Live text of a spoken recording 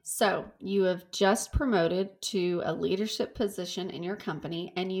So, you have just promoted to a leadership position in your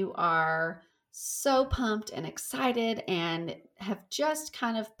company, and you are so pumped and excited and have just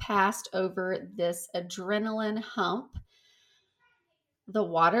kind of passed over this adrenaline hump. The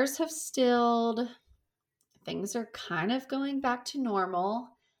waters have stilled, things are kind of going back to normal,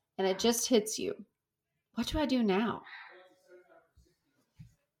 and it just hits you. What do I do now?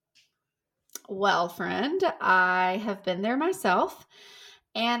 Well, friend, I have been there myself,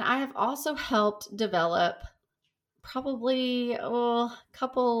 and I have also helped develop probably a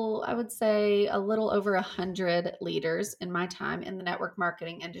couple, I would say a little over 100 leaders in my time in the network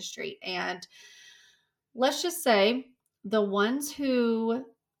marketing industry. And let's just say the ones who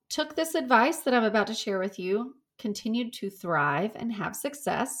took this advice that I'm about to share with you continued to thrive and have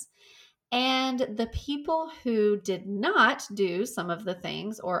success. And the people who did not do some of the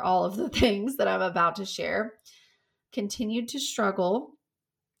things or all of the things that I'm about to share continued to struggle,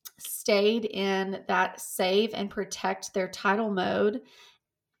 stayed in that save and protect their title mode,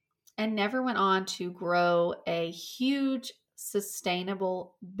 and never went on to grow a huge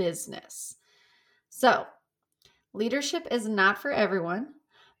sustainable business. So, leadership is not for everyone,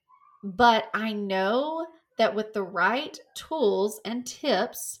 but I know that with the right tools and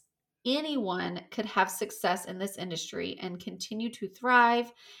tips, anyone could have success in this industry and continue to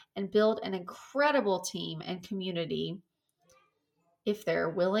thrive and build an incredible team and community if they're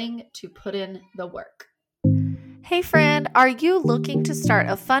willing to put in the work. Hey friend, are you looking to start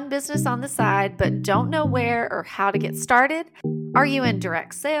a fun business on the side but don't know where or how to get started? Are you in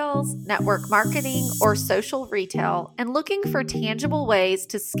direct sales, network marketing, or social retail and looking for tangible ways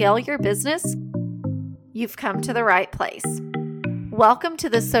to scale your business? You've come to the right place. Welcome to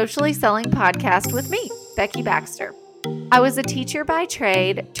the Socially Selling Podcast with me, Becky Baxter. I was a teacher by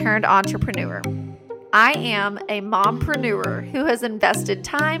trade turned entrepreneur. I am a mompreneur who has invested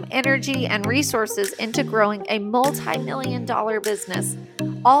time, energy, and resources into growing a multi-million-dollar business,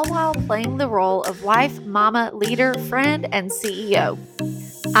 all while playing the role of wife, mama, leader, friend, and CEO.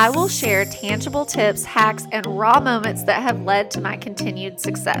 I will share tangible tips, hacks, and raw moments that have led to my continued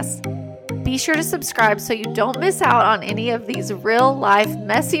success. Be sure to subscribe so you don't miss out on any of these real-life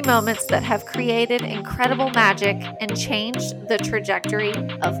messy moments that have created incredible magic and changed the trajectory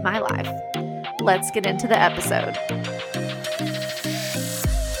of my life. Let's get into the episode.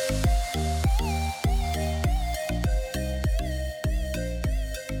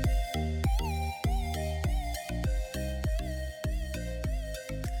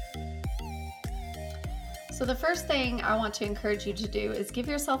 So the first thing I want to encourage you to do is give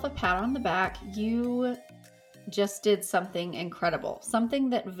yourself a pat on the back. You just did something incredible,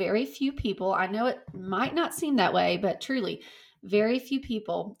 something that very few people, I know it might not seem that way, but truly, very few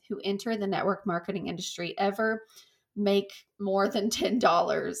people who enter the network marketing industry ever make more than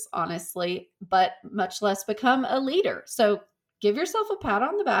 $10, honestly, but much less become a leader. So give yourself a pat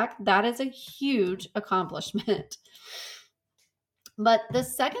on the back. That is a huge accomplishment. But the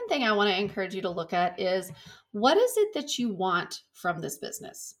second thing I want to encourage you to look at is, what is it that you want from this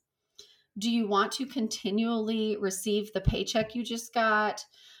business? Do you want to continually receive the paycheck you just got?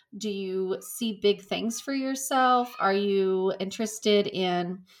 Do you see big things for yourself? Are you interested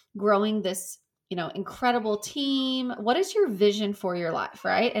in growing this, incredible team? What is your vision for your life,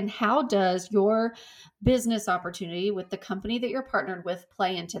 right? And how does your business opportunity with the company that you're partnered with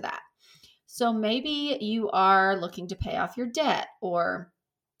play into that? So maybe you are looking to pay off your debt, or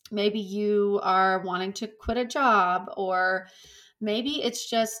maybe you are wanting to quit a job, or maybe it's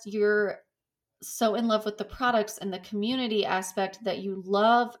just you're so in love with the products and the community aspect that you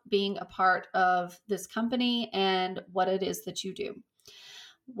love being a part of this company and what it is that you do.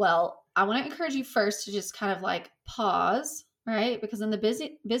 Well, I want to encourage you first to just kind of like pause, right? Because in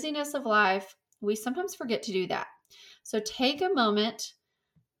the busyness of life, we sometimes forget to do that. So take a moment,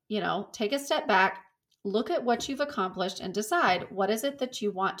 take a step back, look at what you've accomplished and decide, what is it that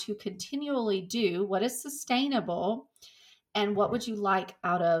you want to continually do? What is sustainable? And what would you like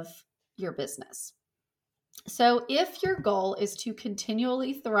out of your business? So, if your goal is to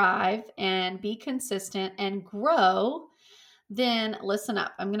continually thrive and be consistent and grow, then listen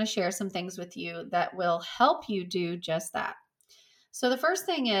up. I'm going to share some things with you that will help you do just that. So, the first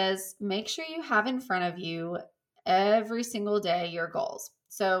thing is, make sure you have in front of you every single day your goals.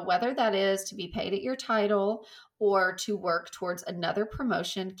 So, whether that is to be paid at your title or to work towards another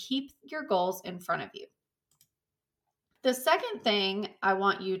promotion, keep your goals in front of you. The second thing I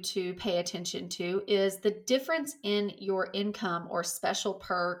want you to pay attention to is the difference in your income or special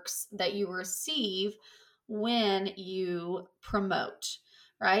perks that you receive when you promote,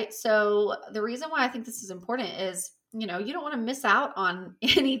 right? So the reason why I think this is important is you don't want to miss out on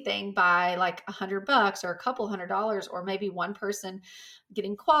anything by like $100 or a couple $100 or maybe one person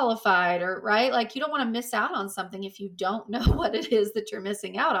getting qualified, or right. Like you don't want to miss out on something if you don't know what it is that you're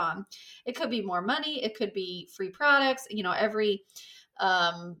missing out on. It could be more money. It could be free products. Every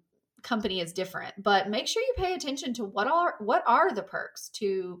company is different, but make sure you pay attention to what are the perks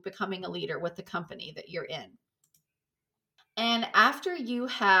to becoming a leader with the company that you're in. And after you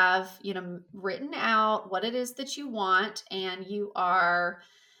have, written out what it is that you want, and you are,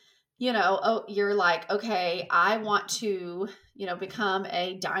 you're like, okay, I want to, become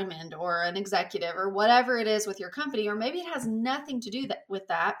a diamond or an executive or whatever it is with your company, or maybe it has nothing to do with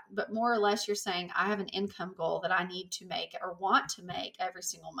that, but more or less you're saying, I have an income goal that I need to make or want to make every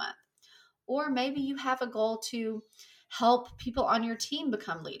single month. Or maybe you have a goal to help people on your team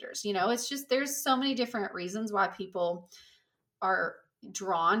become leaders. It's just, there's so many different reasons why people are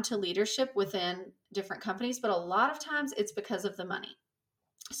drawn to leadership within different companies, but a lot of times it's because of the money.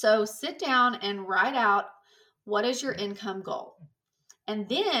 So sit down and write out, what is your income goal? And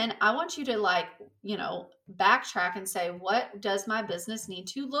then I want you to backtrack and say, what does my business need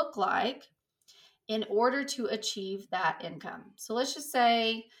to look like in order to achieve that income? So let's just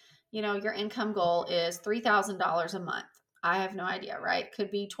say, your income goal is $3,000 a month. I have no idea, right? Could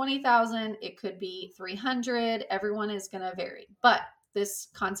be 20,000. It could be 300. Everyone is going to vary, but this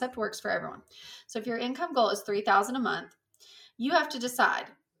concept works for everyone. So if your income goal is 3,000 a month, you have to decide,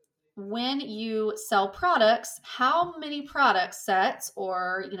 when you sell products, how many product sets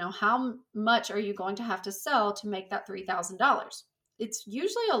or, how much are you going to have to sell to make that $3,000? It's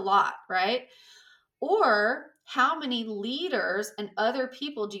usually a lot, right? Or how many leaders and other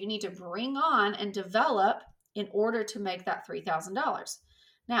people do you need to bring on and develop in order to make that $3,000?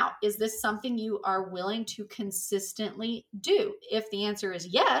 Now, is this something you are willing to consistently do? If the answer is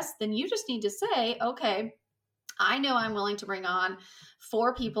yes, then you just need to say, okay, I know I'm willing to bring on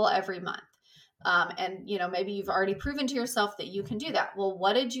 4 people every month. And, maybe you've already proven to yourself that you can do that. Well,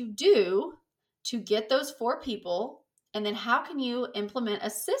 what did you do to get those 4 people? And then how can you implement a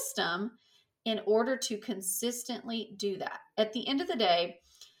system in order to consistently do that? At the end of the day,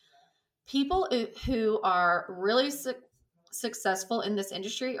 people who are really successful in this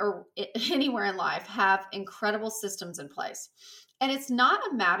industry or anywhere in life have incredible systems in place. And it's not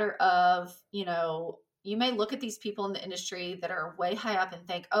a matter of, you may look at these people in the industry that are way high up and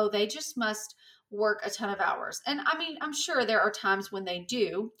think, oh, they just must work a ton of hours. And I mean, I'm sure there are times when they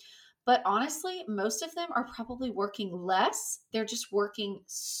do, but honestly, most of them are probably working less. They're just working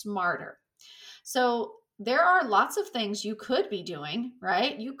smarter. So there are lots of things you could be doing,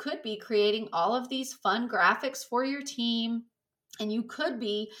 right? You could be creating all of these fun graphics for your team. And you could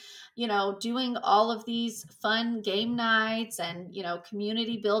be, doing all of these fun game nights and,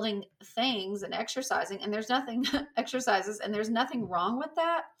 community building things and exercising. And there's nothing exercises, and there's nothing wrong with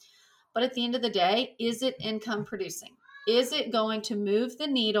that. But at the end of the day, is it income producing? Is it going to move the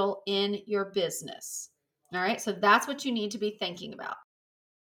needle in your business? All right. So that's what you need to be thinking about.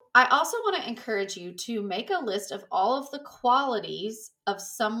 I also want to encourage you to make a list of all of the qualities of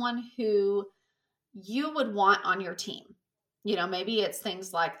someone who you would want on your team. Maybe it's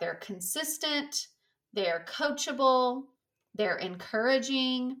things like they're consistent, they're coachable, they're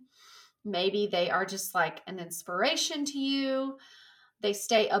encouraging. Maybe they are just like an inspiration to you. They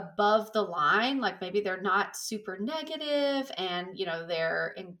stay above the line, like maybe they're not super negative, and,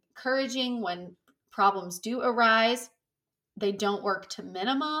 they're encouraging when problems do arise. They don't work to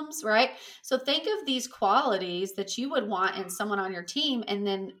minimums, right? So think of these qualities that you would want in someone on your team, and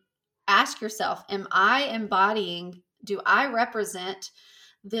then ask yourself, do I represent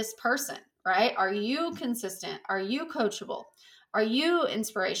this person, right? Are you consistent? Are you coachable? Are you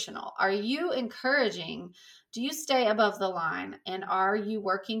inspirational? Are you encouraging? Do you stay above the line? And are you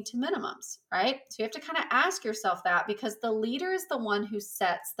working to minimums, right? So you have to kind of ask yourself that, because the leader is the one who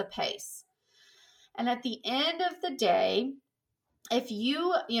sets the pace. And at the end of the day, if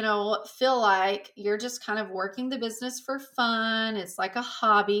you, feel like you're just kind of working the business for fun, it's like a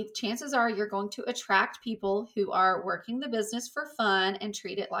hobby, chances are you're going to attract people who are working the business for fun and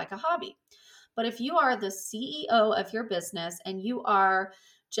treat it like a hobby. But if you are the CEO of your business and you are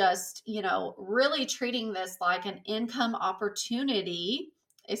just, really treating this like an income opportunity,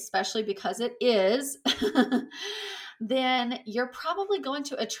 especially because it is, then you're probably going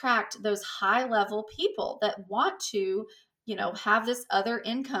to attract those high level people that want to have this other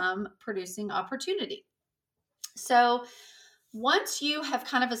income producing opportunity. So once you have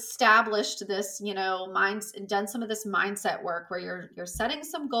kind of established this, minds and done some of this mindset work where you're setting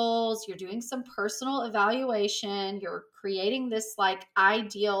some goals, you're doing some personal evaluation, you're creating this like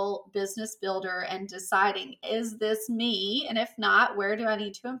ideal business builder and deciding, is this me? And if not, where do I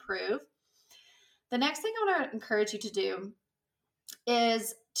need to improve? The next thing I want to encourage you to do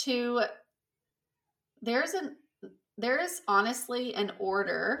is there is honestly an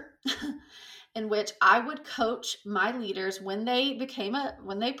order in which I would coach my leaders when they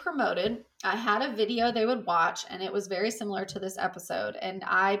promoted. I had a video they would watch, and it was very similar to this episode. And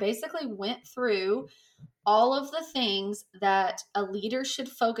I basically went through all of the things that a leader should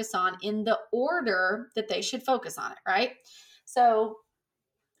focus on in the order that they should focus on it, right? So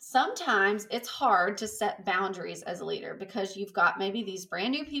sometimes it's hard to set boundaries as a leader because you've got maybe these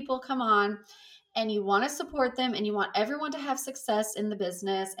brand new people come on and you want to support them and you want everyone to have success in the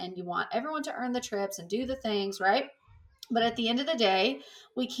business and you want everyone to earn the trips and do the things, right? But at the end of the day,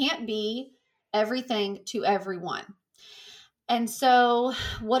 we can't be everything to everyone. And so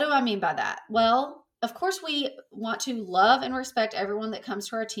what do I mean by that? Well, of course, we want to love and respect everyone that comes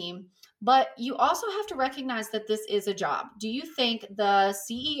to our team, but you also have to recognize that this is a job. Do you think the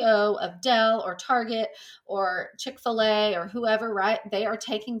CEO of Dell or Target or Chick-fil-A or whoever, right, they are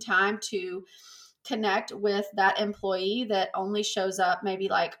taking time to connect with that employee that only shows up maybe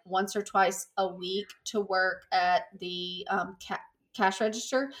like once or twice a week to work at the cash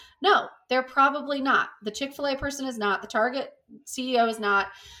register? No, they're probably not. The Chick-fil-A person is not. The Target CEO is not.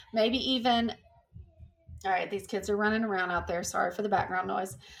 Maybe even, all right, these kids are running around out there. Sorry for the background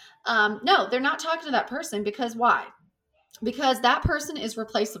noise. No, they're not talking to that person because why? Because that person is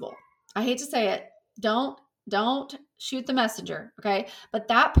replaceable. I hate to say it. Don't shoot the messenger, okay? But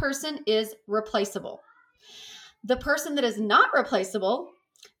that person is replaceable. The person that is not replaceable,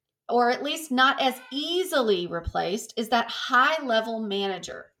 or at least not as easily replaced, is that high level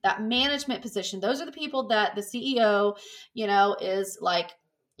manager, that management position. Those are the people that the CEO, is like,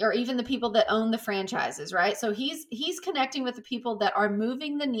 or even the people that own the franchises, right? So he's connecting with the people that are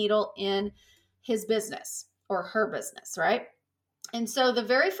moving the needle in his business or her business, right? And so the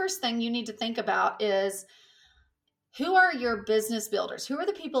very first thing you need to think about is, who are your business builders? Who are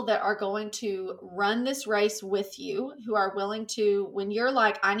the people that are going to run this race with you, who are willing to, when you're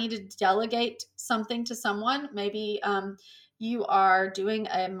like, I need to delegate something to someone, maybe you are doing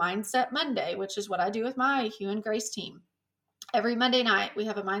a Mindset Monday, which is what I do with my Hugh and Grace team. Every Monday night, we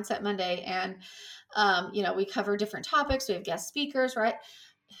have a Mindset Monday, and, we cover different topics. We have guest speakers, right?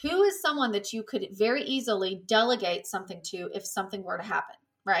 Who is someone that you could very easily delegate something to if something were to happen,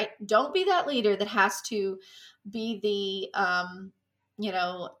 right? Don't be that leader that has to be the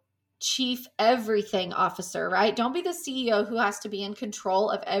chief everything officer, right? Don't be the CEO who has to be in control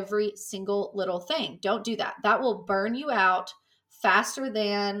of every single little thing. Don't do that. That will burn you out faster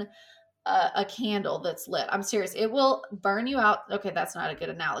than a candle that's lit. I'm serious. It will burn you out. Okay, that's not a good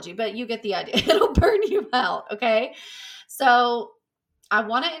analogy, but you get the idea. It'll burn you out, okay? So I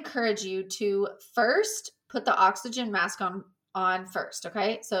want to encourage you to first put the oxygen mask on first,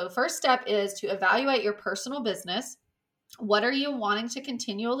 okay? So first step is to evaluate your personal business. What are you wanting to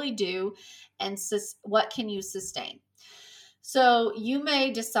continually do, and what can you sustain? So you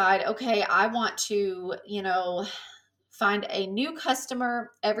may decide, okay, I want to, find a new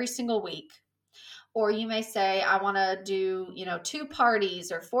customer every single week. Or you may say, I want to do, 2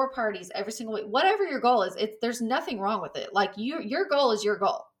 parties or 4 parties every single week. Whatever your goal is, there's nothing wrong with it. Like your goal is your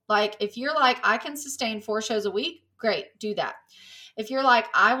goal. Like if you're like, I can sustain 4 shows a week, great, do that. If you're like,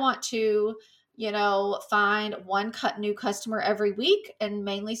 I want to, find one new customer every week and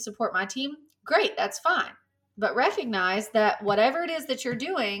mainly support my team, great, that's fine. But recognize that whatever it is that you're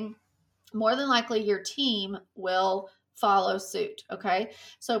doing, more than likely your team will follow suit. Okay.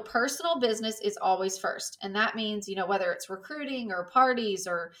 So personal business is always first. And that means, whether it's recruiting or parties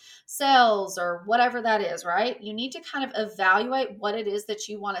or sales or whatever that is, right? You need to kind of evaluate what it is that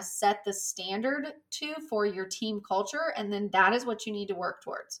you want to set the standard to for your team culture. And then that is what you need to work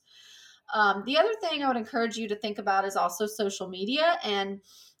towards. The other thing I would encourage you to think about is also social media. And,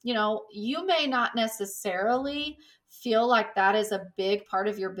 you may not necessarily feel like that is a big part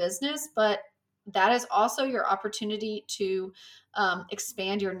of your business, but that is also your opportunity to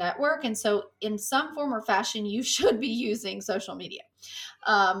expand your network. And so in some form or fashion, you should be using social media.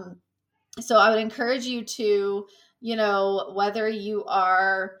 So I would encourage you to, whether you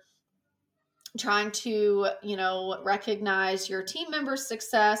are trying to, recognize your team members'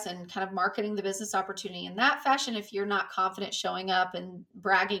 success and kind of marketing the business opportunity in that fashion, if you're not confident showing up and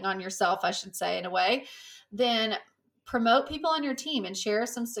bragging on yourself, I should say, in a way, then promote people on your team and share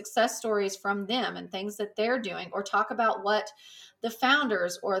some success stories from them and things that they're doing, or talk about what the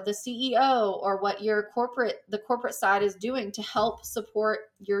founders or the CEO or what the corporate side is doing to help support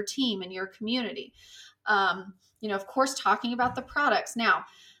your team and your community. Of course, talking about the products. Now,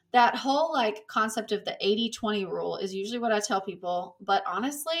 that whole like concept of the 80-20 rule is usually what I tell people, but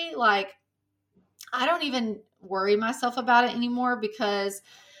honestly, like, I don't even worry myself about it anymore, because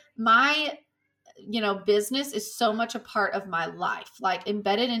my business is so much a part of my life, like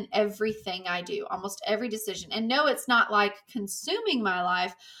embedded in everything I do, almost every decision. And no, it's not like consuming my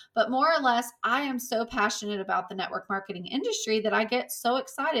life, but more or less, I am so passionate about the network marketing industry that I get so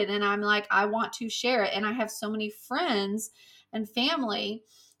excited, and I'm like, I want to share it. And I have so many friends and family,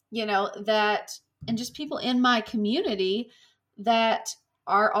 that, and just people in my community that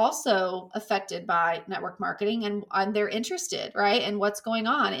are also affected by network marketing, and they're interested, right, in what's going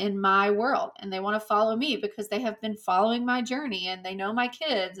on in my world, and they want to follow me because they have been following my journey, and they know my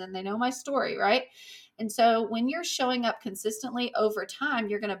kids and they know my story, right? And so when you're showing up consistently over time,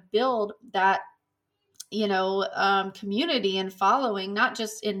 you're going to build that community and following, not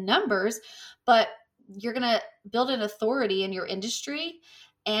just in numbers, but you're going to build an authority in your industry,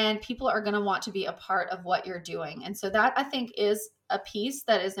 and people are going to want to be a part of what you're doing. And so that, I think, is a piece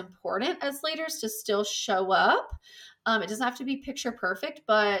that is important as leaders, to still show up. It doesn't have to be picture perfect,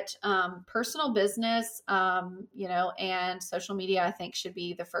 but personal business, and social media, I think, should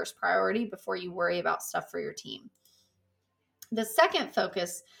be the first priority before you worry about stuff for your team. The second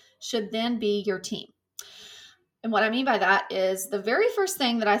focus should then be your team. And what I mean by that is, the very first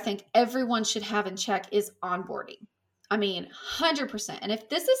thing that I think everyone should have in check is onboarding. I mean, 100%. And if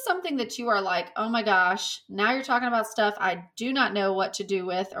this is something that you are like, oh my gosh, now you're talking about stuff I do not know what to do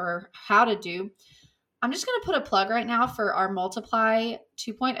with or how to do, I'm just going to put a plug right now for our Multiply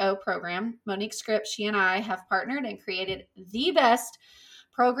 2.0 program. Monique Script, she and I have partnered and created the best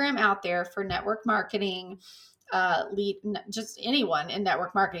program out there for network marketing, just anyone in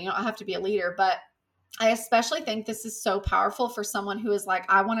network marketing. You don't have to be a leader, but I especially think this is so powerful for someone who is like,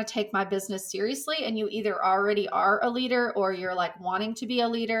 I want to take my business seriously. And you either already are a leader, or you're like wanting to be a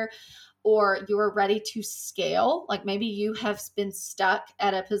leader, or you're ready to scale. Like maybe you have been stuck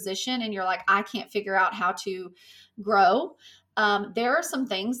at a position and you're like, I can't figure out how to grow. There are some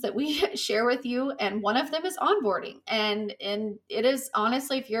things that we share with you, and one of them is onboarding. And it is,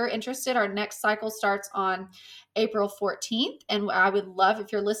 honestly, if you're interested, our next cycle starts on April 14th. And I would love,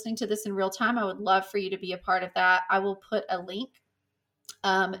 if you're listening to this in real time, I would love for you to be a part of that. I will put a link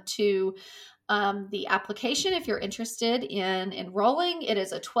to the application if you're interested in enrolling. It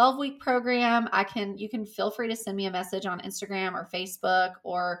is a 12-week program. You can feel free to send me a message on Instagram or Facebook,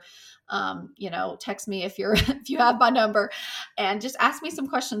 or text me if you have my number, and just ask me some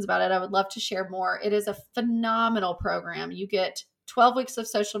questions about it. I would love to share more. It is a phenomenal program. You get 12 weeks of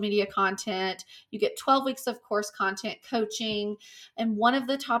social media content. You get 12 weeks of course content coaching. And one of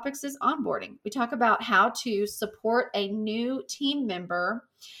the topics is onboarding. We talk about how to support a new team member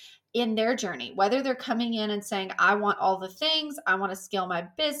in their journey, whether they're coming in and saying, I want all the things, I want to scale my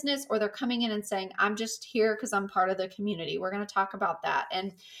business, or they're coming in and saying, I'm just here because I'm part of the community. We're going to talk about that.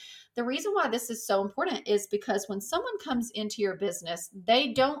 And the reason why this is so important is because when someone comes into your business, they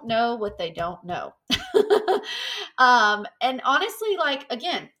don't know what they don't know. And honestly, like,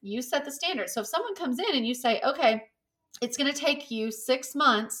 again, you set the standard. So if someone comes in and you say, okay, it's going to take you 6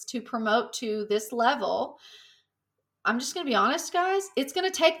 months to promote to this level, I'm just going to be honest, guys, it's going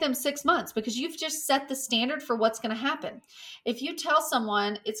to take them 6 months, because you've just set the standard for what's going to happen. If you tell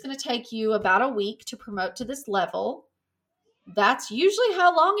someone it's going to take you about a week to promote to this level, that's usually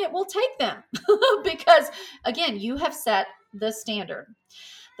how long it will take them because, again, you have set the standard.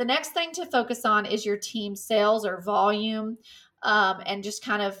 The next thing to focus on is your team sales or volume, and just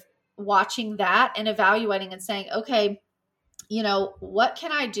kind of watching that and evaluating and saying, okay, what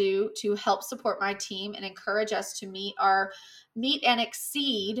can I do to help support my team and encourage us to meet and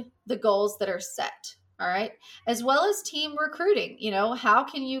exceed the goals that are set? All right. As well as team recruiting, how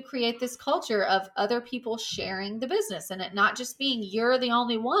can you create this culture of other people sharing the business, and it not just being you're the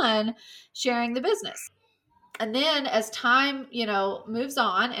only one sharing the business? And then as time, moves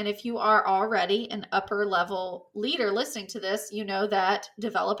on, and if you are already an upper level leader listening to this, you know that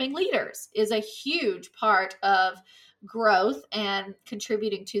developing leaders is a huge part of growth and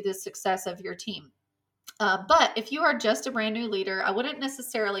contributing to the success of your team. But if you are just a brand new leader, I wouldn't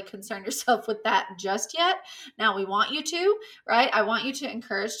necessarily concern yourself with that just yet. Now, we want you to, right? I want you to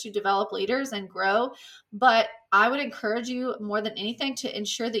encourage to develop leaders and grow. But I would encourage you more than anything to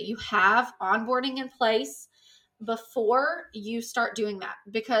ensure that you have onboarding in place before you start doing that.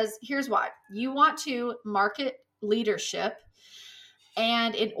 Because here's why. You want to market leadership.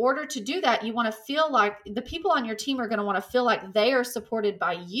 And in order to do that, you want to feel like the people on your team are going to want to feel like they are supported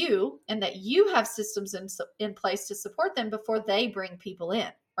by you and that you have systems in place to support them before they bring people in,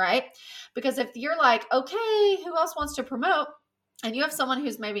 right? Because if you're like, okay, who else wants to promote? And you have someone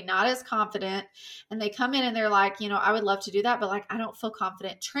who's maybe not as confident and they come in and they're like, I would love to do that, but like, I don't feel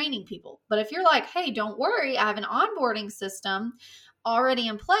confident training people. But if you're like, hey, don't worry, I have an onboarding system already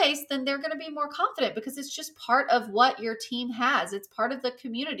in place, then they're going to be more confident because it's just part of what your team has. It's part of the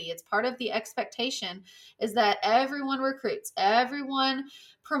community. It's part of the expectation is that everyone recruits, everyone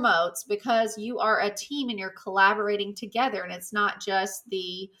promotes because you are a team and you're collaborating together. And it's not just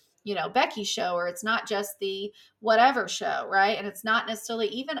the Becky show, or it's not just the whatever show, right? And it's not necessarily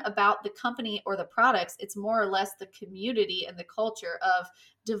even about the company or the products. It's more or less the community and the culture of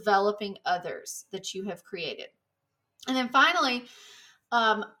developing others that you have created. And then finally,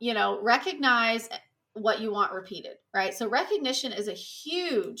 recognize what you want repeated, right? So recognition is a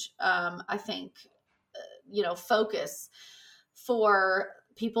huge, I think, focus for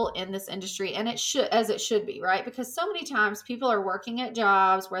people in this industry, and it should be, right? Because so many times people are working at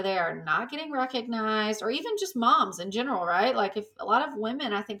jobs where they are not getting recognized, or even just moms in general, right? Like if a lot of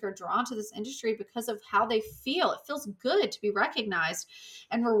women, I think, are drawn to this industry because of how they feel. It feels good to be recognized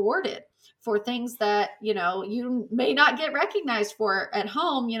and rewarded for things that, you may not get recognized for at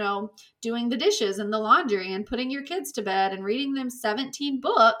home, doing the dishes and the laundry and putting your kids to bed and reading them 17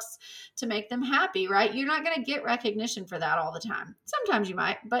 books to make them happy, right? You're not going to get recognition for that all the time. Sometimes you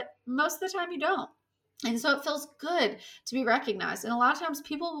might, but most of the time you don't. And so it feels good to be recognized. And a lot of times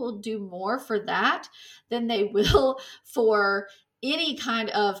people will do more for that than they will for any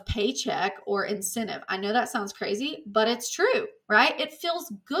kind of paycheck or incentive. I know that sounds crazy, but it's true, right? It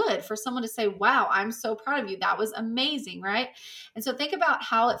feels good for someone to say, wow, I'm so proud of you. That was amazing, right? And so think about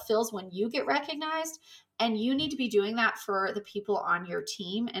how it feels when you get recognized, and you need to be doing that for the people on your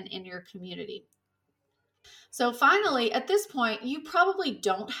team and in your community. So finally, at this point, you probably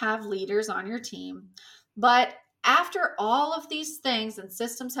don't have leaders on your team, but after all of these things and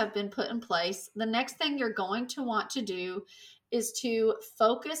systems have been put in place, the next thing you're going to want to do is to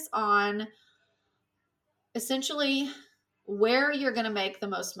focus on essentially where you're going to make the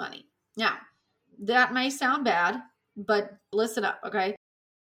most money. Now, that may sound bad, but listen up, okay?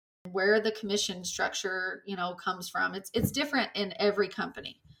 Where the commission structure, comes from. It's different in every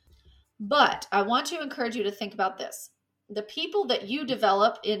company. But I want to encourage you to think about this. The people that you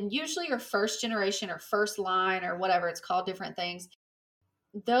develop in usually your first generation or first line or whatever it's called, different things,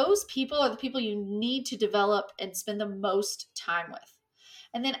 those people are the people you need to develop and spend the most time with.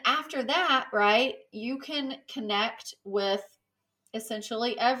 And then after that, right, you can connect with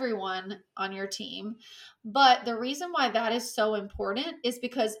essentially everyone on your team. But the reason why that is so important is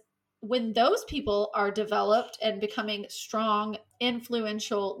because when those people are developed and becoming strong,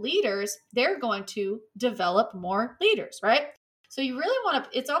 influential leaders, they're going to develop more leaders, right? So you really want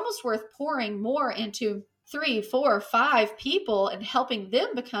to, it's almost worth pouring more into 3, 4, 5 people and helping them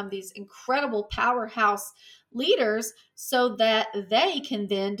become these incredible powerhouse leaders so that they can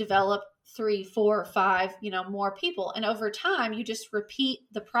then develop 3, 4, 5, more people. And over time, you just repeat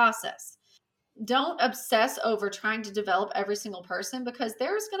the process. Don't obsess over trying to develop every single person, because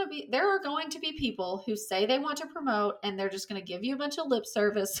there are going to be people who say they want to promote and they're just going to give you a bunch of lip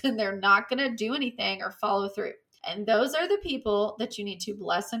service and they're not going to do anything or follow through. And those are the people that you need to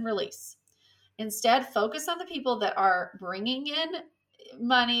bless and release. Instead, focus on the people that are bringing in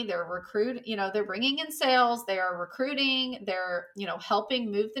money, they're they're bringing in sales, they are recruiting, they're,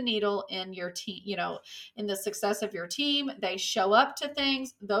 helping move the needle in your team, in the success of your team. They show up to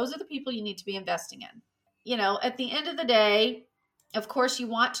things. Those are the people you need to be investing in. At the end of the day, of course, you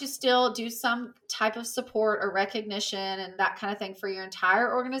want to still do some type of support or recognition and that kind of thing for your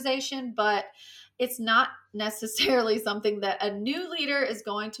entire organization, but it's not necessarily something that a new leader is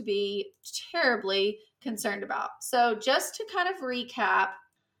going to be terribly concerned about. So just to kind of recap,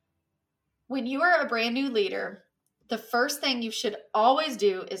 when you are a brand new leader, the first thing you should always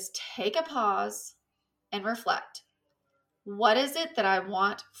do is take a pause and reflect. What is it that I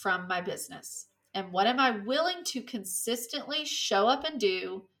want from my business? And what am I willing to consistently show up and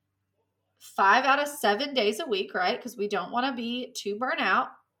do 5 out of 7 days a week, right? Because we don't want to be too burnt out.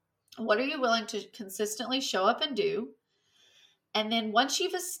 What are you willing to consistently show up and do? And then once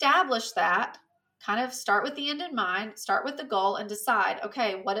you've established that, kind of start with the end in mind, start with the goal and decide,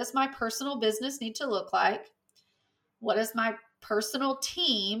 okay, what does my personal business need to look like? What does my personal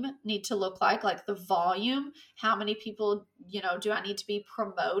team need to look like the volume? How many people, do I need to be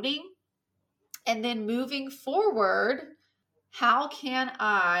promoting? And then moving forward, how can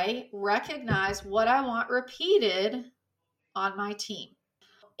I recognize what I want repeated on my team?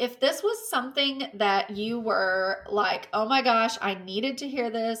 If this was something that you were like, oh my gosh, I needed to hear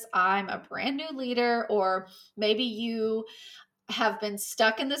this, I'm a brand new leader, or maybe you have been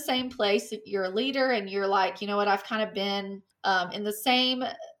stuck in the same place, you're a leader and you're like, you know what, I've kind of been in the same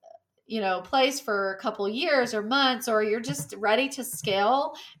place for a couple years or months, or you're just ready to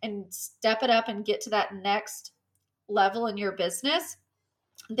scale and step it up and get to that next level in your business,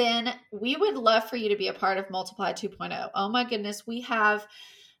 then we would love for you to be a part of Multiply 2.0. Oh my goodness, we have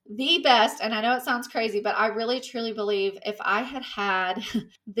the best, and I know it sounds crazy, but I really truly believe if I had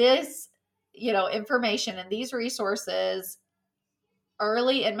this, information and these resources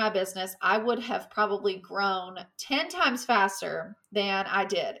early in my business, I would have probably grown 10 times faster than I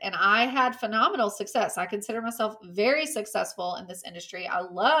did. And I had phenomenal success. I consider myself very successful in this industry. I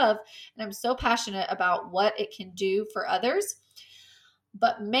love and I'm so passionate about what it can do for others.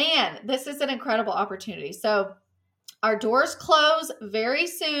 But man, this is an incredible opportunity. So our doors close very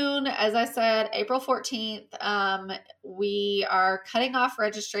soon. As I said, April 14th. We are cutting off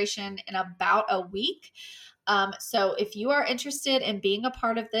registration in about a week. So if you are interested in being a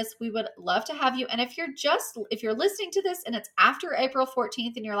part of this, we would love to have you. And if you're listening to this and it's after April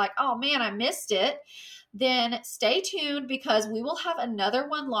 14th and you're like, oh man, I missed it, then stay tuned because we will have another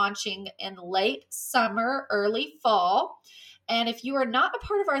one launching in late summer, early fall. And if you are not a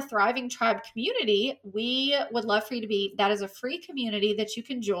part of our Thriving Tribe community, we would love for you to be. That is a free community that you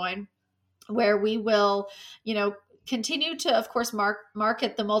can join where we will, continue to, of course,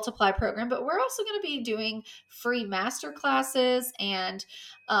 market the Multiply program, but we're also going to be doing free master classes and,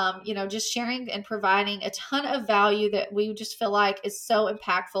 just sharing and providing a ton of value that we just feel like is so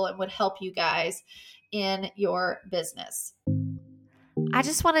impactful and would help you guys in your business. I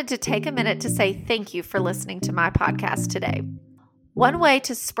just wanted to take a minute to say thank you for listening to my podcast today. One way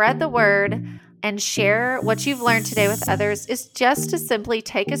to spread the word and share what you've learned today with others is just to simply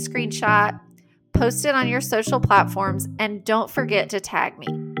take a screenshot, post it on your social platforms, and don't forget to tag me.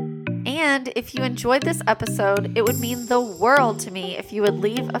 And if you enjoyed this episode, it would mean the world to me if you would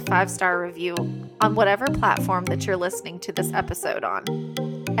leave a 5-star review on whatever platform that you're listening to this episode on.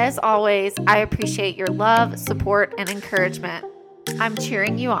 As always, I appreciate your love, support, and encouragement. I'm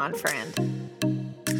cheering you on, friend.